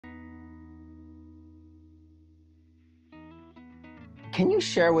can you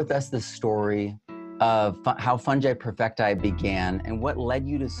share with us the story of how Fungi Perfecti began and what led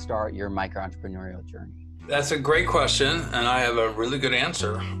you to start your micro-entrepreneurial journey? That's a great question, and I have a really good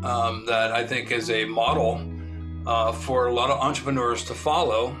answer that I think is a model for a lot of entrepreneurs to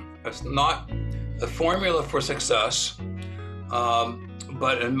follow. It's not the formula for success,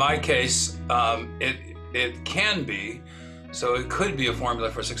 but in my case, it can be. So it could be a formula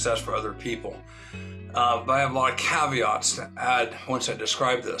for success for other people. But I have a lot of caveats to add once I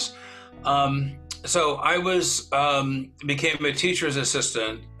describe this. So I became a teacher's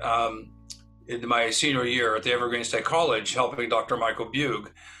assistant in my senior year at the Evergreen State College, helping Dr. Michael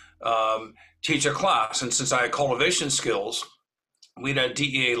Bug teach a class. And since I had cultivation skills, we had a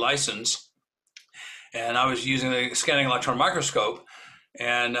DEA license, and I was using the scanning electron microscope.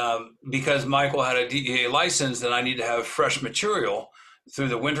 And because Michael had a DEA license, then I need to have fresh material through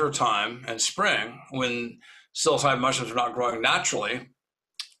the winter time and spring when psilocybin mushrooms were not growing naturally.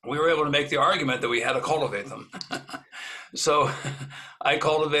 We were able to make the argument that we had to cultivate them. So I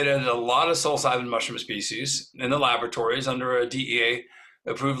cultivated a lot of psilocybin mushroom species in the laboratories under a DEA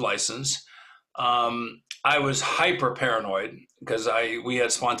approved license. I was hyper paranoid because we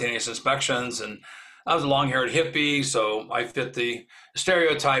had spontaneous inspections, and I was a long-haired hippie, so I fit the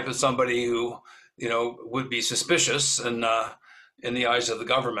stereotype of somebody who, would be suspicious and in the eyes of the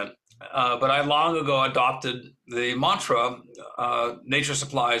government. But I long ago adopted the mantra, nature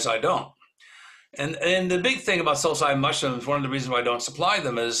supplies, I don't. And the big thing about psilocybin mushrooms, one of the reasons why I don't supply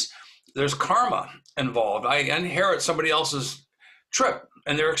them is there's karma involved. I inherit somebody else's trip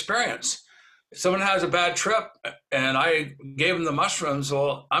and their experience. If someone has a bad trip and I gave them the mushrooms,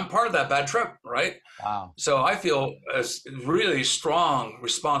 well, I'm part of that bad trip, right? Wow. So I feel a really strong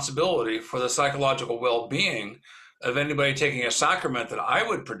responsibility for the psychological well-being of anybody taking a sacrament that I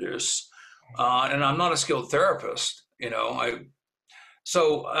would produce. And I'm not a skilled therapist,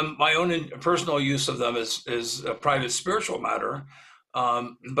 So my own personal use of them is a private spiritual matter.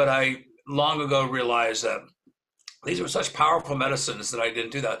 But I long ago realized that these were such powerful medicines that I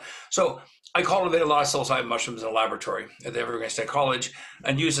didn't do that. So I cultivated a lot of psilocybin mushrooms in a laboratory at the Evergreen State College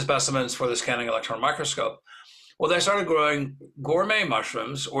and used the specimens for the scanning electron microscope. Well, they started growing gourmet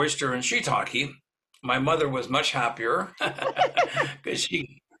mushrooms, oyster and shiitake. My mother was much happier because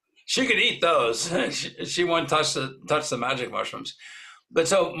she could eat those. She wouldn't touch the magic mushrooms. But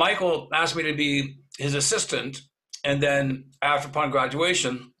so Michael asked me to be his assistant, and then upon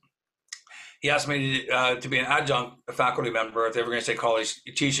graduation, he asked me to be an adjunct faculty member at the Evergreen State College,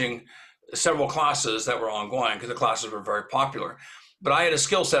 teaching several classes that were ongoing because the classes were very popular. But I had a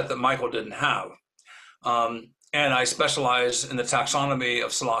skill set that Michael didn't have, and I specialized in the taxonomy of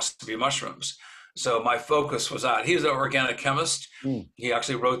psilocybe mushrooms. So my focus was that. He's an organic chemist. He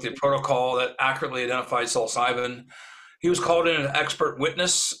actually wrote the protocol that accurately identified psilocybin. He was called in an expert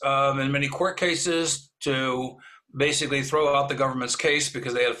witness in many court cases to basically throw out the government's case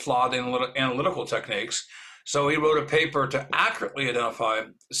because they had flawed analytical techniques. So he wrote a paper to accurately identify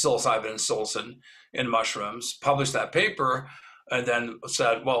psilocybin and psilocin in mushrooms, published that paper, and then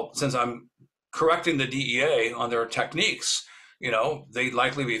said, well, since I'm correcting the DEA on their techniques, they'd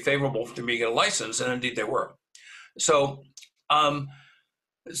likely be favorable to me to get a license, and indeed they were. So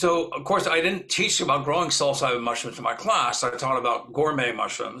of course, I didn't teach about growing psilocybin mushrooms in my class. I taught about gourmet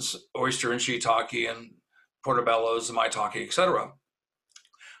mushrooms, oyster and shiitake and portobellos and maitake, etc.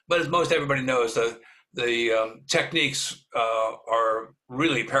 But as most everybody knows, the techniques are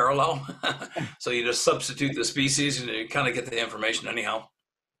really parallel. So you just substitute the species and you kind of get the information anyhow.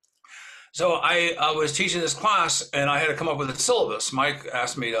 So I was teaching this class and I had to come up with a syllabus. Mike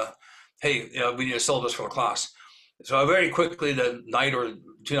asked me hey, we need a syllabus for the class. So I very quickly, the night or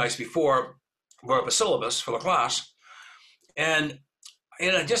 2 nights before, wrote up a syllabus for the class. And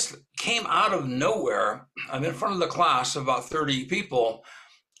it just came out of nowhere. I'm in front of the class of about 30 people.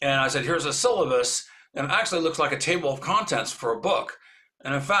 And I said, here's a syllabus. And it actually looks like a table of contents for a book.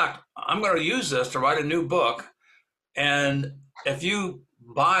 And in fact, I'm going to use this to write a new book. And if you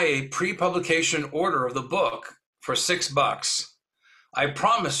buy a pre-publication order of the book for $6, I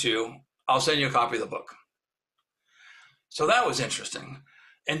promise you, I'll send you a copy of the book. So that was interesting.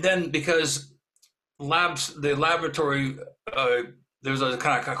 And then because the laboratory, there's a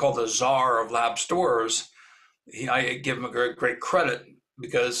kind of called the czar of lab stores. I give him a great credit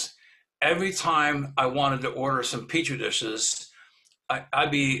because every time I wanted to order some petri dishes,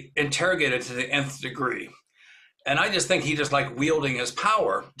 I'd be interrogated to the nth degree. And I just think he just liked wielding his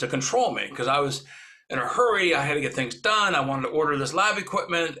power to control me because I was in a hurry. I had to get things done. I wanted to order this lab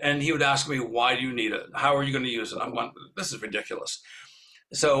equipment. And he would ask me, why do you need it? How are you going to use it? I'm going, this is ridiculous.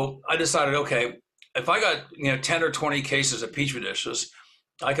 So I decided, okay, if I got 10 or 20 cases of petri dishes,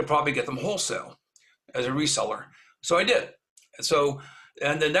 I could probably get them wholesale as a reseller. So I did.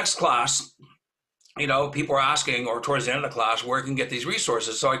 And the next class, people are asking, or towards the end of the class, where I can get these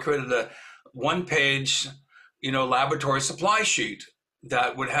resources. So I created a one-page, laboratory supply sheet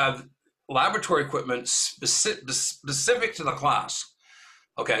that would have laboratory equipment specific to the class.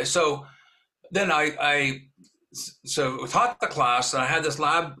 Okay, so then I taught the class, and I had this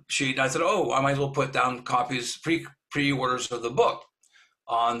lab sheet. And I said, I might as well put down copies, pre-orders of the book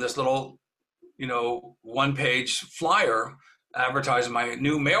on this little, one-page flyer advertising my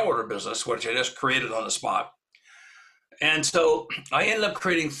new mail order business, which I just created on the spot. And so I ended up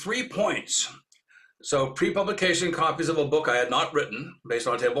creating 3 points. So pre-publication copies of a book I had not written based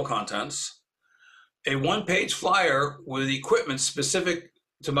on table of contents, a one-page flyer with equipment specific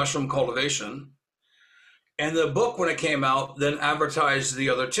to mushroom cultivation, and the book, when it came out, then advertised the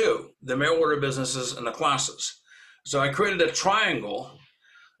other 2, the mail order businesses and the classes. So I created a triangle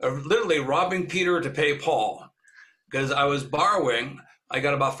of literally robbing Peter to pay Paul, because I was borrowing. I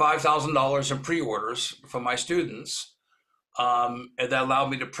got about $5,000 in pre-orders from my students, and that allowed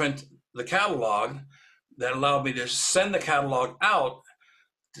me to print the catalog, that allowed me to send the catalog out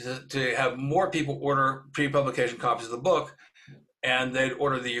to have more people order pre-publication copies of the book, and they'd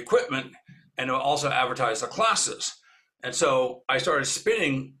order the equipment, and it would also advertise the classes. And so I started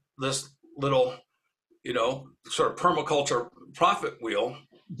spinning this little, sort of permaculture profit wheel.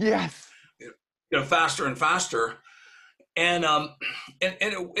 Yes. Faster and faster. And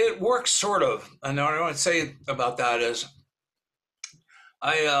it works sort of. And what I want to say about that is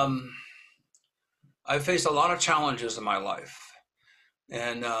I faced a lot of challenges in my life.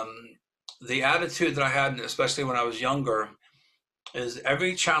 And the attitude that I had, especially when I was younger, is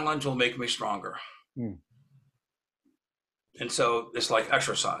every challenge will make me stronger. And so it's like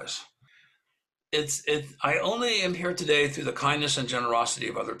exercise. I only am here today through the kindness and generosity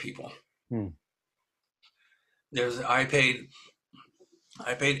of other people. I paid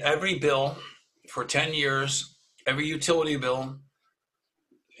every bill for 10 years, every utility bill,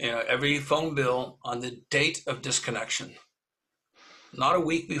 every phone bill on the date of disconnection. Not a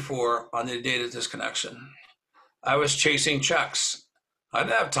week before, on the date of disconnection. I was chasing checks. I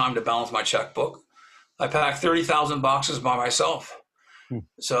didn't have time to balance my checkbook. I packed 30,000 boxes by myself.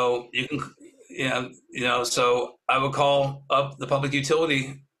 So you can, so I would call up the public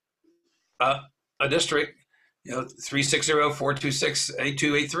utility, a district,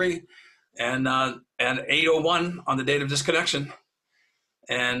 360-426-8283, and 801 on the date of disconnection.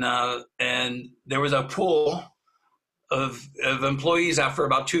 And there was a pool of employees after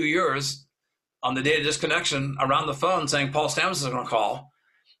about 2 years on the date of disconnection around the phone saying Paul Stamets is going to call,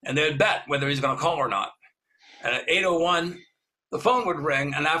 and they would bet whether he's going to call or not. And at 801, the phone would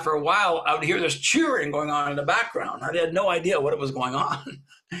ring, and after a while, I would hear this cheering going on in the background. I had no idea what was going on.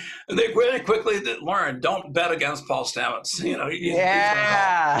 And they really quickly learned, don't bet against Paul Stamets.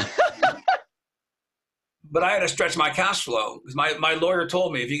 Yeah. But I had to stretch my cash flow, because my lawyer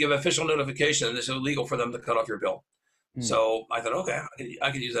told me if you give official notification, it's illegal for them to cut off your bill. So I thought, okay, I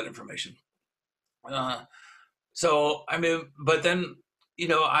could use that information. But then,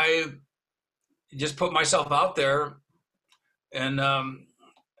 I just put myself out there, and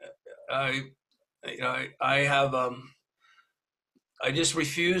I just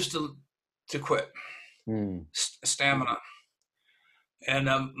refused to quit. Stamina. And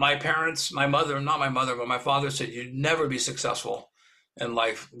my parents, my father said, you'd never be successful in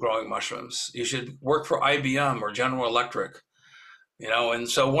life growing mushrooms. You should work for IBM or General Electric, and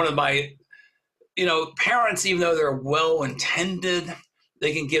so one of my, parents, even though they're well-intended,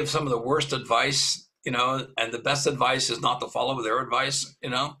 they can give some of the worst advice, and the best advice is not to follow their advice,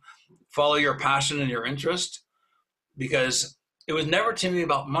 follow your passion and your interest, because it was never to me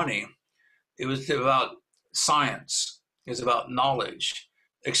about money. It was about science. It was about knowledge,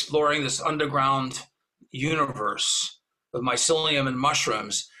 exploring this underground universe of mycelium and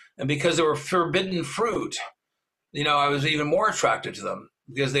mushrooms. And because they were forbidden fruit, I was even more attracted to them,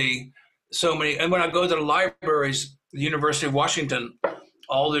 because and when I go to the libraries, the University of Washington,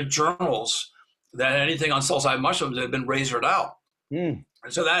 all the journals that had anything on psilocybin mushrooms had been razored out. And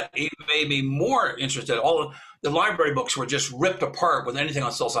so that even made me more interested. All of the library books were just ripped apart with anything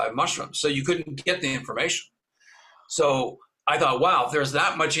on psilocybin mushrooms, so you couldn't get the information. So I thought, wow, if there's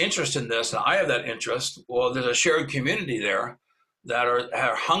that much interest in this, and I have that interest, well, there's a shared community there that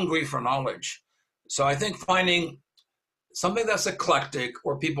are hungry for knowledge. So I think finding something that's eclectic,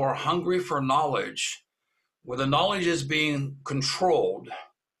 where people are hungry for knowledge, where the knowledge is being controlled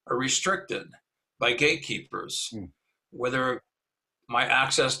or restricted by gatekeepers, whether my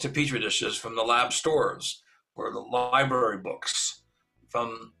access to petri dishes from the lab stores or the library books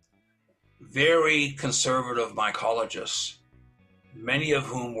from very conservative mycologists, many of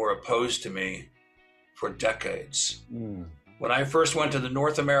whom were opposed to me for decades. When I first went to the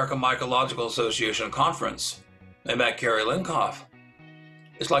North American Mycological Association conference, I met Gary Linkoff.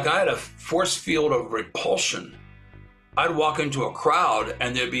 It's like I had a force field of repulsion. I'd walk into a crowd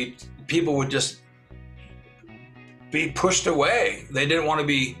and there'd be people would just be pushed away. They didn't want to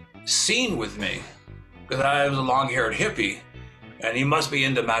be seen with me because I was a long-haired hippie and he must be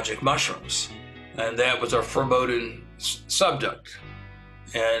into magic mushrooms. And that was a forbidden subject.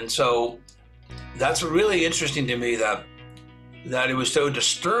 And so that's really interesting to me that it was so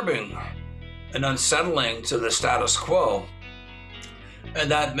disturbing and unsettling to the status quo.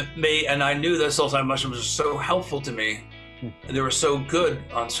 And I knew that psilocybin mushrooms were so helpful to me, and they were so good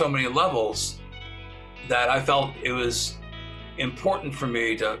on so many levels that I felt it was important for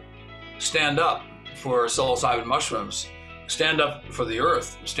me to stand up for psilocybin mushrooms, stand up for the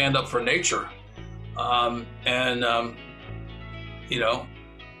earth, stand up for nature,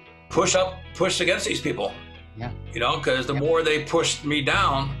 push against these people. Yeah. Because the more they pushed me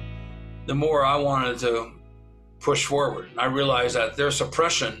down, the more I wanted to push forward. I realized that their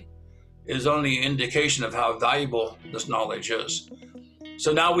suppression is only an indication of how valuable this knowledge is.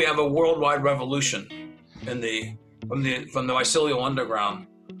 So now we have a worldwide revolution from the mycelial underground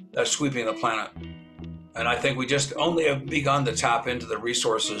that's sweeping the planet. And I think we just only have begun to tap into the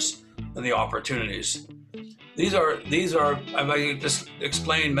resources and the opportunities. These are, I've just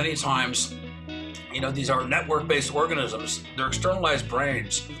explained many times, these are network-based organisms. They're externalized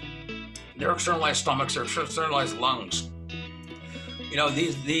brains. They're externalized stomachs. They're externalized lungs.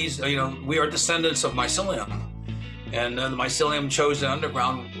 We are descendants of mycelium, and the mycelium chose the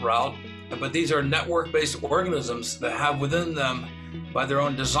underground route. But these are network-based organisms that have within them, by their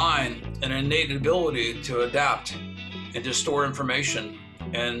own design, an innate ability to adapt and to store information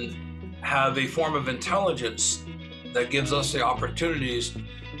and have a form of intelligence that gives us the opportunities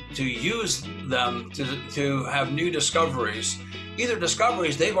to use them to have new discoveries, either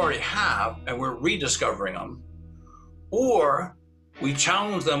discoveries they've already have and we're rediscovering them, or we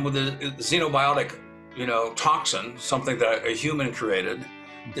challenge them with a xenobiotic, toxin, something that a human created,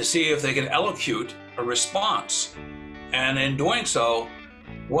 to see if they can elocute a response. And in doing so,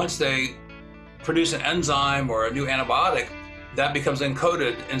 once they produce an enzyme or a new antibiotic, that becomes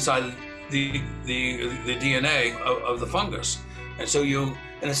encoded inside the DNA of the fungus. And so you,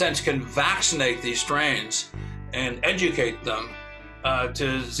 in a sense, can vaccinate these strains and educate them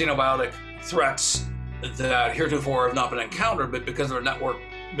to xenobiotic threats that heretofore have not been encountered, but because of their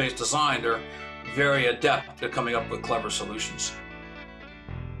network-based design, they're very adept at coming up with clever solutions.